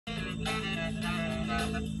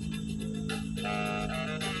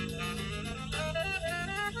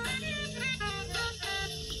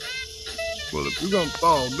Well, if you're gonna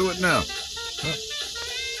fall, do it now. Huh?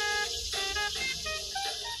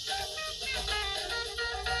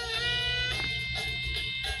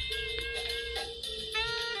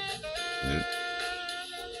 Yeah.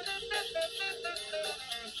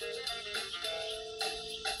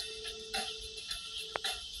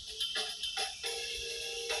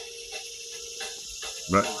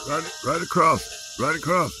 Right across. Right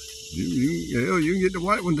across. You can get the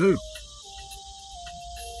white one too.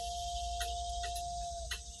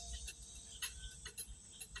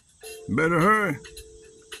 Better hurry.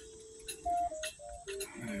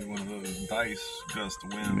 Need one of those dice gust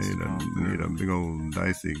of winds. Need a big old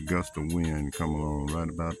dicey gust of wind come along right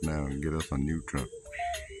about now and get us a new truck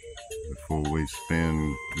before we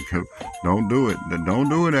spend. Don't do it. Don't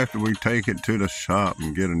do it after we take it to the shop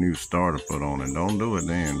and get a new starter put on it. Don't do it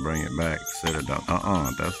then. Bring it back. Set it down.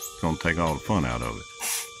 That's gonna take all the fun out of it.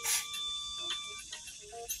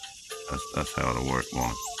 That's how it'll work,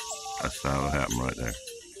 won't it? That's how it'll happen right there.